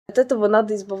От этого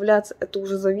надо избавляться, это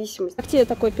уже зависимость. Как тебе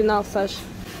такой пенал, Саш?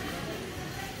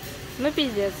 Ну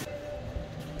пиздец.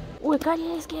 Ой,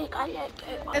 корейский.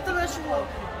 Это наш влог.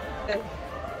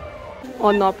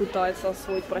 Она пытается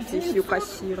освоить профессию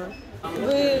кассира.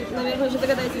 Вы, наверное, уже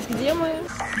догадаетесь, где мы.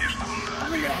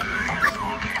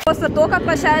 Просто то, как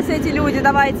общаются эти люди,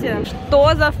 давайте.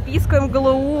 Что за вписка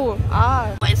МГЛУ?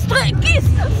 Страйки!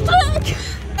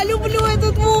 Я люблю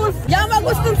этот вуз! Я могу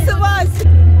станцевать!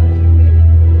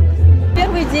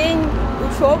 Первый день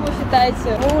учёбы,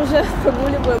 считайте. Мы уже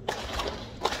прогуливаем.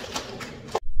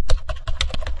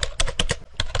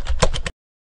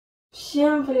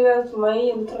 Всем привет,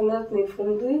 мои интернетные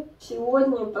френды.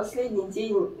 Сегодня последний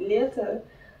день лета,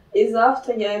 и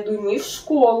завтра я иду не в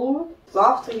школу,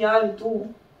 завтра я иду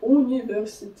в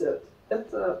университет.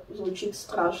 Это звучит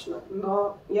страшно,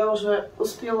 но я уже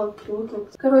успела привыкнуть.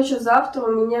 Короче, завтра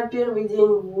у меня первый день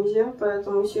в вузе,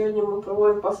 поэтому сегодня мы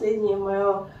проводим последнее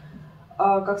мое,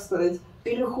 как сказать,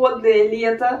 переходное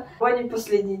лето. Сегодня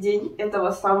последний день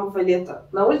этого самого лета.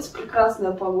 На улице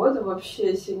прекрасная погода,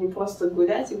 вообще сегодня просто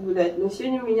гулять и гулять. Но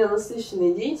сегодня у меня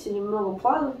насыщенный день, сегодня много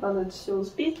планов, надо это все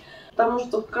успеть. Потому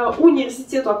что к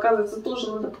университету, оказывается,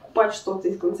 тоже надо покупать что-то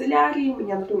из канцелярии. У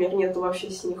меня, например, нету вообще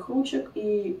синих ручек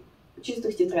и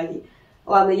чистых тетрадей.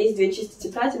 Ладно, есть 2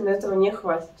 чистые тетради, но этого не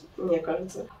хватит, мне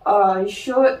кажется.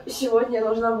 Еще сегодня я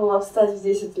должна была встать в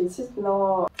 10:30,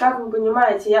 но, как вы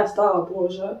понимаете, я встала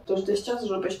позже, потому что сейчас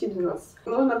уже почти 12.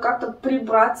 Нужно как-то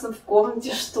прибраться в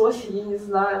комнате, что ли, я не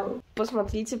знаю.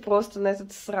 Посмотрите просто на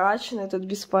этот срач, на этот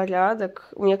беспорядок.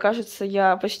 Мне кажется,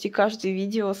 я почти каждое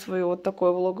видео свое вот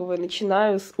такое влоговое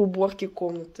начинаю с уборки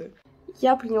комнаты.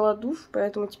 Я приняла душ,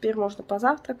 поэтому теперь можно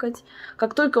позавтракать.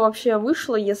 Как только вообще я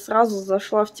вышла, я сразу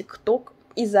зашла в ТикТок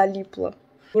и залипла.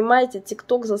 Понимаете,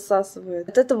 ТикТок засасывает.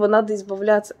 От этого надо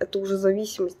избавляться, это уже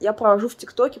зависимость. Я провожу в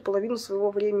ТикТоке половину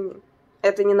своего времени.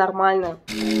 Это ненормально.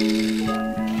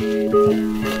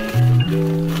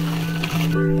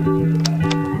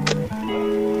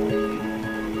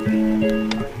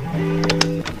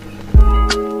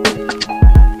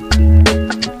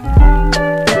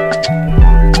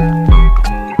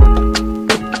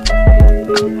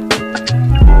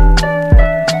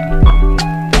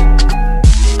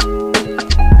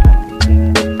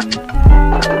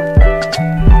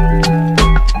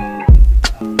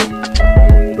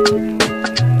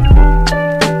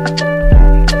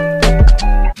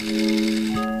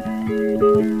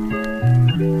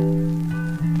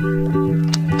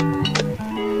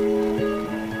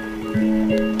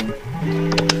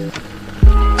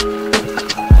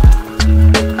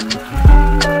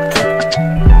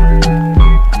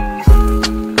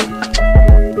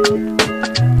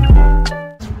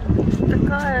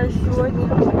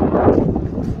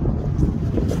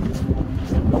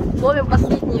 Ловим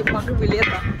последние порывы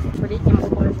лета в летнем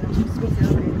городе. В смысле,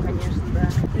 конечно, да.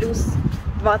 Плюс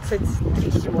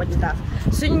 23 сегодня, да.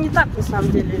 Сегодня не так, на самом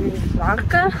деле, не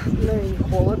жарко, но и не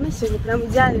холодно. Сегодня прям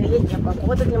идеальная летняя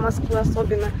погода для Москвы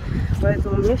особенно.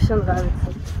 Поэтому мне все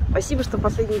нравится. Спасибо, что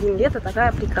последний день лета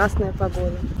такая прекрасная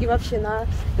погода. И вообще на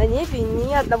небе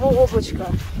ни одного облачка.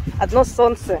 Одно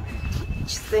солнце.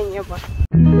 Чистое небо.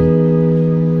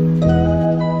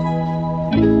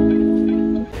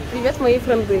 Привет, мои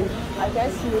френды!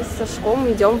 Опять мы с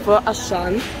Сашком идем в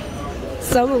Ашан.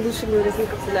 Самый лучший магазин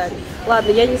канцелярии. Ладно,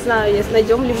 я не знаю, если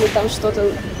найдем ли мы там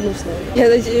что-то нужное. Я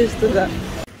надеюсь, что да.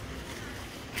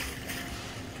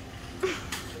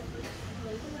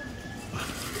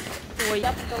 Ой,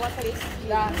 я подала корейский.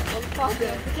 Да, он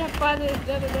падает. Я падает,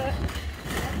 да-да-да.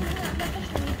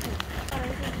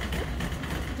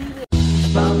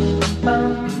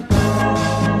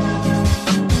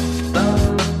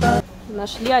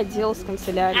 Нашли отдел с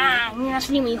канцелярией. Не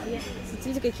нашли мы их.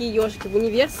 Смотрите, какие ежики. В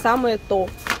универ самое то.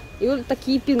 И вот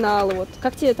такие пеналы. Вот.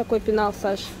 Как тебе такой пенал,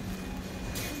 Саш?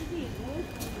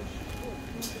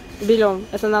 Берем.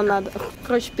 Это нам надо.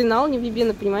 Короче, пенал не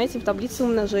влюблено, понимаете, в таблице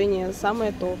умножения.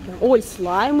 Самое то. Ой,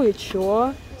 слаймы,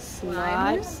 чё?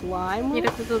 Слаймы. Мне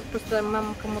кажется, тут просто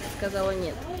мама кому-то сказала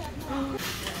нет.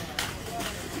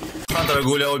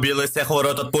 Гуля убила всех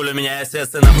ворот от пули, меня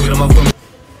естественно граммов.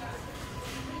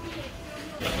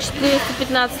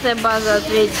 415-я база,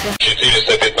 ответьте.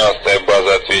 415-я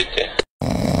база, ответьте.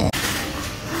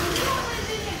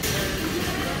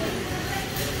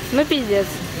 Ну пиздец.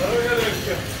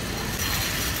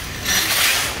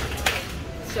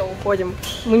 Все, уходим.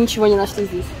 Мы ничего не нашли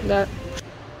здесь, да.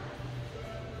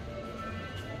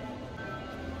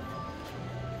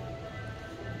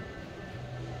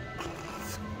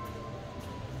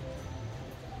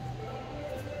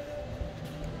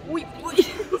 Ой.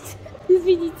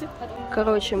 Извините.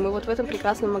 Короче, мы вот в этом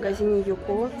прекрасном магазине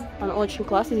Юко. Он очень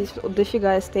классный, здесь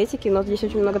дофига эстетики, но здесь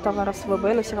очень много товаров с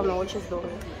ВБ, но все равно очень здорово.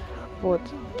 Вот.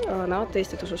 Она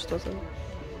тестит уже что-то.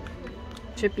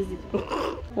 Что пиздит?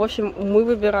 В общем, мы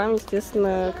выбираем,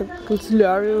 естественно,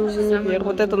 канцелярию в универ.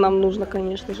 Вот это нам нужно,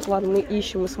 конечно же. Ладно, мы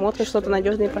ищем, мы смотрим что-то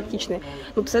надежное и практичное.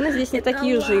 Но цены здесь не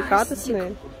такие же и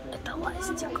катастные. Это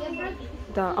ластик.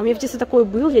 Да, а у меня в детстве такой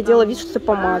был, я делала вид, что это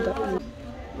помада.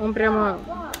 Он прямо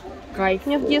кайф. У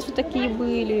меня в детстве такие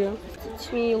были.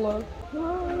 Мило.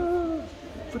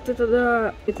 Вот это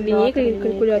да. Это линейка и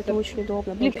калькулятор. Это очень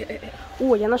удобно. Блин.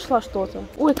 Ой, я нашла что-то.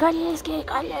 Ой, корейский.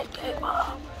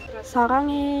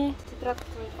 Саранги.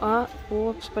 А,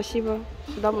 о, спасибо.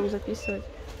 Сюда будем записывать.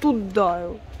 Туда.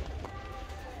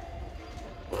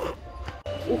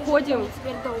 Уходим.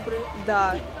 Теперь добрый.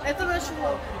 Да. Это наш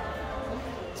влог.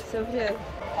 Всем привет.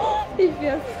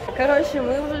 Привет. Короче,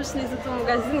 мы уже шли из этого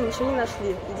магазина, ничего не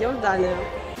нашли. Идем далее.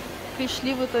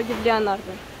 Пришли в итоге в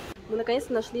Леонардо. Мы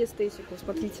наконец-то нашли эстетику.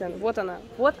 Смотрите, вот она.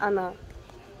 Вот она.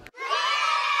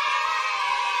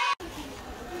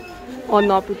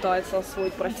 Она пытается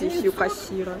освоить профессию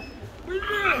кассира.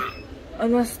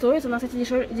 Она стоит, она, кстати,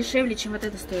 дешевле, чем вот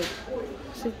это стоит.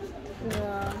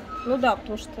 Да. Ну да,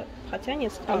 потому что... Хотя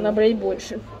нет, странно. Она брать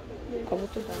больше.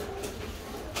 Кого-то да.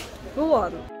 Ну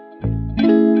ладно.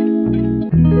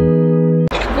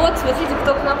 Вот, смотрите,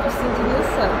 кто к нам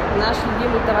присоединился. Наш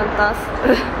любимый тарантас.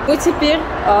 Ну теперь,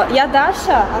 я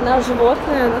Даша, она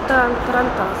животное, но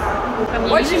тарантас.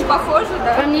 Очень похоже,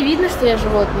 да? По мне видно, что я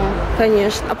животное.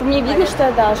 Конечно. А по мне видно, что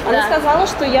я Даша. Она сказала,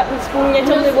 что у меня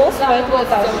темный волос, поэтому я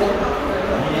Даша.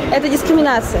 Это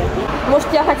дискриминация.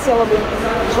 Может, я хотела бы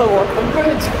животным.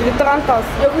 Или тарантас.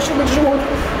 Я хочу быть животным.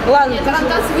 Ладно.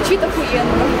 Тарантас звучит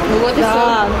охуенно. Ну вот и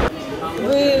да.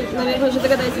 Вы, наверное, уже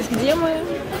догадаетесь, где мы.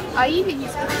 А имя не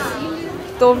спросили.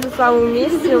 В том же самом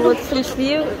месте. Вот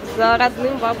пришли за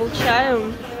родным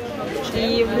бабл-чаем.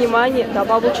 И внимание... Да,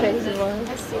 бабл-чай называю.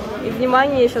 И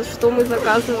внимание сейчас, что мы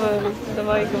заказываем.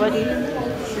 Давай, говори.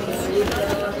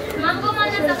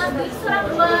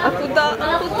 А куда?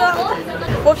 А куда?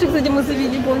 В общем, кстати, мы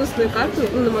завели бонусную карту.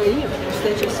 Ну, на мою имя, потому что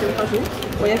я сейчас всем хожу.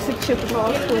 Ой, я, кстати, чек,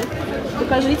 пожалуйста.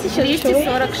 Покажите сейчас.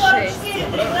 246.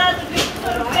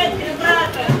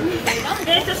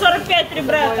 245 3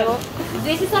 брата.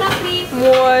 243.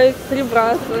 Мой, 3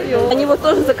 брата. Они вот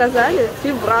тоже заказали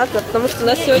 3 брата, потому что у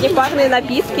нас сегодня парные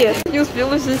напитки. Не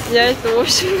успела все снять, в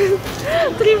общем.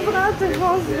 3 брата,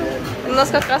 господи. У нас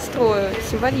как раз трое.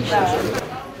 Символично.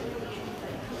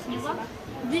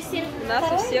 У нас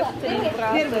у всех 3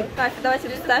 брата. Так, давайте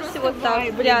представьте вот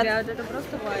так, в ряд. Это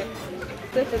просто вайп.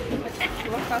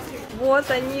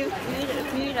 Вот они,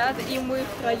 3 ряда, и мы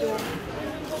втроем.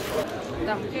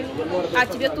 Да. А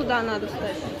тебе туда надо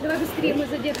встать. Давай быстрее, мы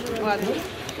задерживаем. Ладно,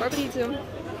 смотрите.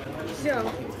 Все.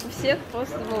 У всех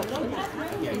просто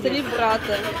 3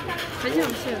 брата. Пойдем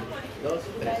все.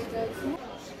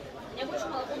 Мне больше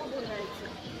молоко бубу нравится.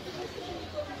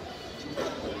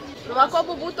 Молоко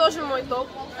бубу тоже мой топ.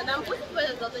 А нам пусть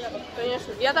пойдет золотой яблок?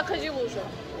 Конечно. Я так ходила уже.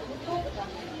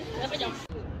 Давай пойдем.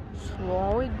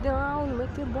 Slow it down,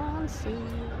 make it bouncy.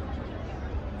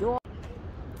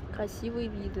 Красивые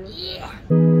виды.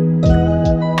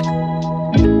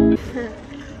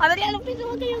 Она реально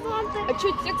придумала горизонты. А что,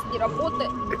 текст не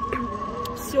работает?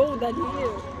 Все удалили.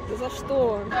 Да за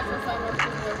что?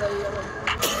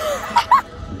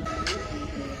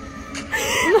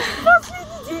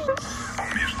 Последний день.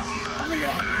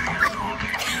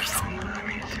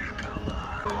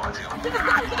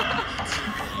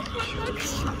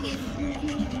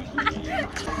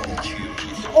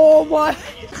 О май!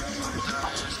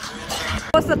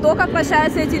 Просто то, как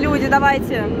прощаются эти люди,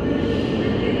 давайте.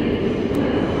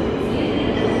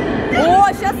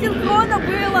 О, сейчас синхронно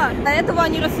было. До этого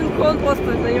они рассинхрон просто,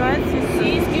 понимаете?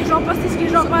 Сиськи, жопа, сиськи,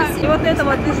 жопа. И вот это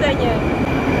вот движение.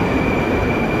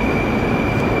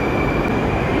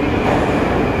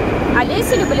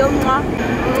 Олеся люблю. Муа.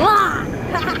 Муа.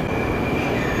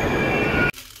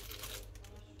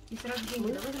 И сразу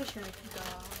деньги возвращают. Да,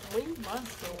 мы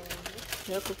массово.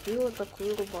 Я купила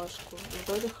такую рубашку.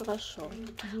 Вроде хорошо.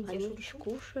 Они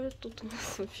кушают тут у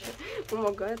нас вообще.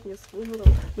 Помогают мне с выбором.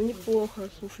 Ну неплохо,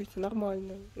 слушайте,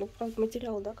 нормально. Ну, правда,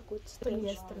 материал, да, какой-то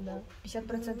Полиэстер, да.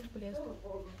 50% полиэстер.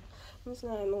 Не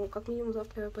знаю, ну как минимум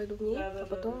завтра я пойду в ней, а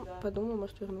потом подумаю,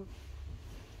 может верну.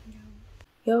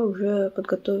 Я уже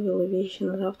подготовила вещи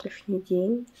на завтрашний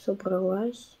день,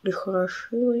 собралась,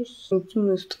 прихорошилась,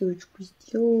 интимную стрижечку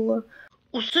сделала.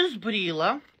 Усы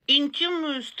сбрила,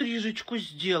 интимную стрижечку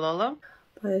сделала.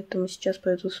 Поэтому сейчас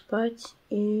пойду спать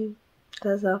и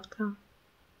до завтра.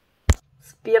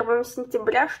 С 1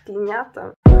 сентября,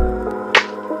 шпинята.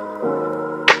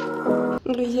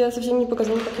 Друзья, совсем не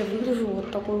показала, как я выгляжу.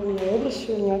 Вот такой у меня образ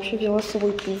сегодня. Я вообще взяла с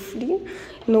собой туфли,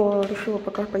 но решила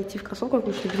пока пойти в кроссовках,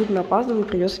 потому что безумно опаздываю,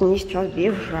 придется мне сейчас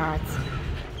бежать.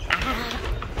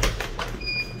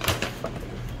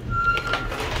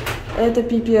 Это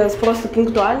пипец, просто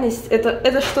пунктуальность.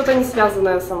 Это что-то не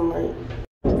связанное со мной.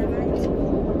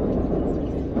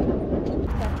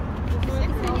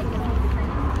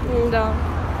 Да.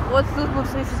 Вот тут будет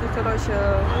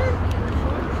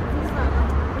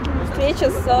встреча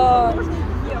с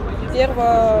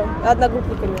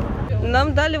одногруппниками.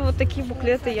 Нам дали вот такие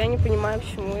буклеты, я не понимаю, к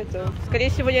чему это. Скорее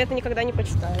всего, я это никогда не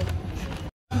прочитаю.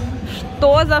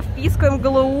 Что за вписка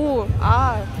МГЛУ?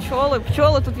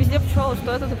 Пчелы, тут везде пчелы,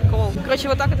 что это за прикол? Короче,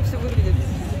 вот так это все выглядит.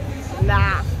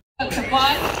 Да. Что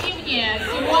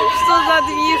за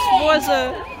движ,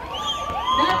 боже?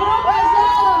 Добро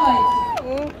пожаловать!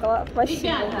 Спасибо.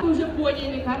 Ребята, вы уже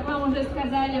поняли, как вам уже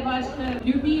сказали ваши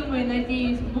любимые,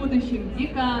 надеюсь, в будущем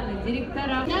деканы,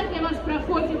 директора. Сейчас для вас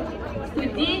проходит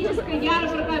студенческая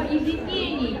ярмарка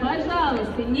объединений.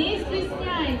 Пожалуйста, не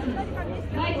стесняйтесь,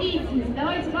 садитесь,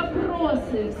 задавайте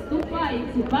вопросы,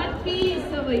 вступайте,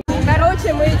 подписывайтесь.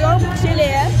 Короче, мы идем к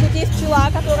пчеле. Тут есть пчела,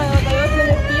 которая дает нам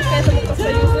пишка этому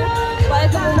профсоюзу.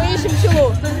 Поэтому мы ищем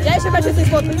пчелу. Я еще хочу здесь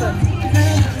фоткаться.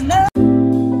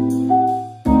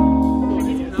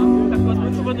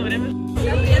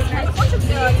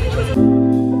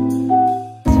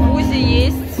 В вузе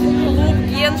есть клуб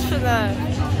Геншина.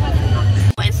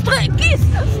 Страйк!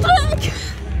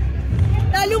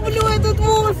 Я люблю этот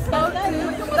вуз!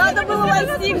 Надо было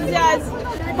ластик взять.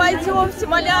 Пойдемте,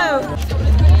 моляю.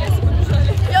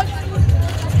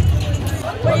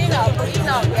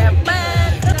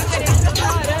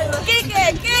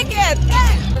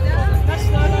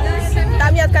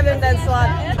 Там нет кавер-дэнса,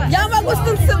 ладно. Я могу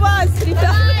станцевать,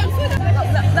 ребят.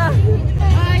 Да.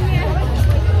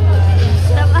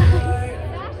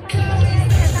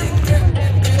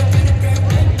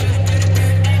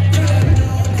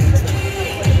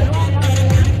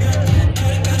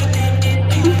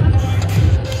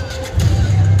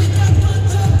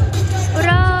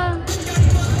 Ура!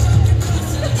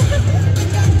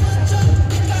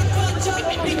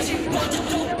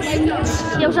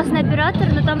 Я ужасный оператор,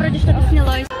 но там вроде что-то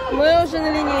снялось. Мы уже на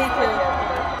линейке.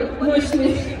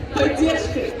 Мощной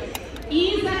поддержкой.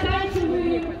 И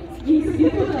заканчиваем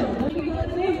институтом.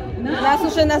 Нас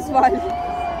уже назвали.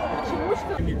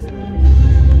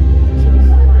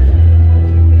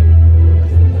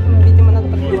 Видимо, надо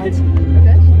подпевать.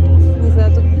 Не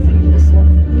знаю, тут слов.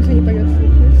 Никто не поет.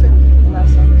 Да,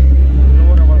 все.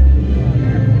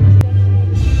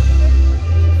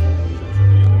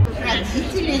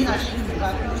 Родителей наших,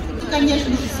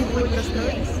 конечно же, сегодня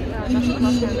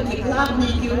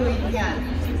главные герои дня.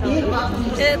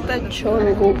 Это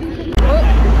черный клуб.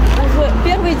 Мы уже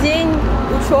первый день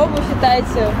учебы,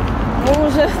 считайте. Мы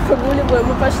уже прогуливаем,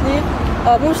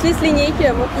 мы ушли с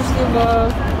линейки, мы пришли в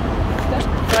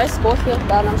прайс кофе.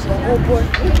 Да, нам сюда. О, бой.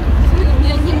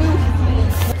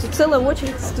 Тут целая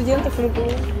очередь студентов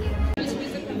МГУ.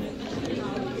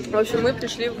 В общем, мы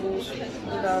пришли в вуз.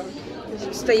 Да.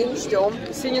 Стоим, ждем.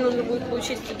 Сегодня нужно будет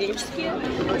получить студенческие,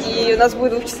 и у нас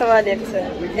будет двухчасовая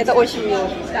лекция. Это очень мило.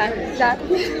 Да.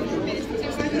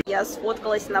 Я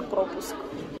сфоткалась на пропуск.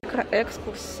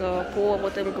 Экскурс по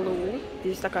вот МГЛУ.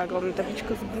 Здесь такая огромная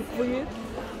табличка с буквами.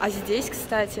 А здесь,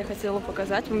 кстати, я хотела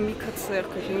показать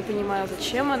микроцерковь. Я не понимаю,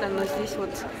 зачем она, но здесь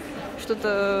вот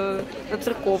что-то на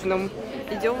церковном.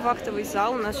 Идем в актовый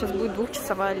зал, у нас сейчас будет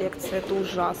двухчасовая лекция. Это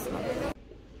ужасно.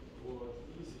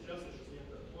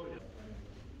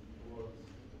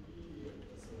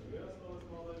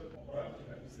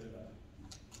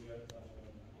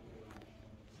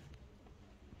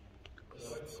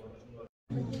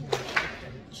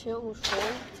 Чел ушел,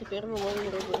 теперь мы ловим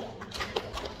рыбу.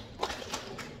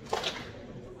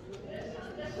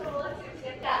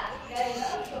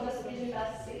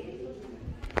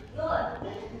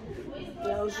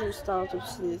 Я уже устала тут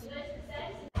сидеть.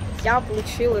 Я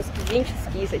получила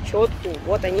студенческие зачетку.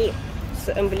 Вот они, с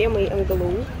эмблемой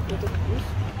МГЛУ.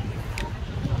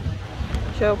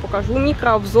 Сейчас я покажу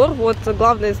микрообзор. Вот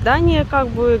главное здание, как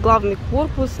бы главный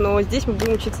корпус, но здесь мы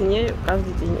будем учиться не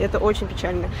каждый день. Это очень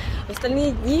печально. В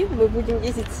остальные дни мы будем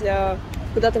ездить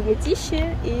куда-то в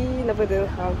Мытище и на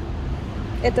ВДНХ.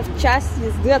 Это в час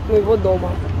езды от моего дома.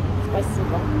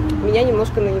 Спасибо. Меня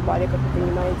немножко наебали, как вы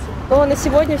понимаете. Но на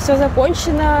сегодня все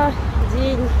закончено.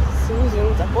 День с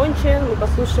вузом закончен. Мы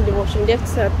послушали, в общем,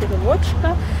 лекцию от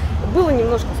переводчика. Было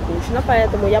немножко скучно,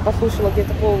 поэтому я послушала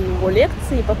где-то пол его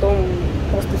лекции, потом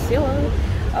просто села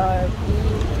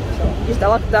и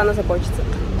ждала, когда она закончится.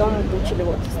 Потом получили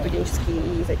вот студенческие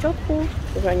и зачетку,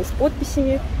 уже они с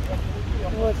подписями.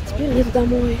 Вот, теперь еду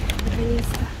домой,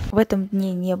 наконец-то. В этом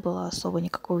дне не было особо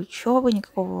никакой учебы,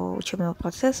 никакого учебного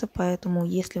процесса, поэтому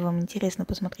если вам интересно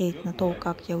посмотреть на то,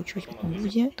 как я учусь в этом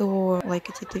вузе, то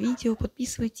лайкайте это видео,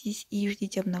 подписывайтесь и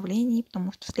ждите обновлений,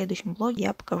 потому что в следующем влоге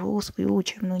я покажу свою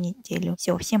учебную неделю.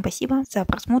 Все, всем спасибо за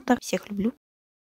просмотр, всех люблю.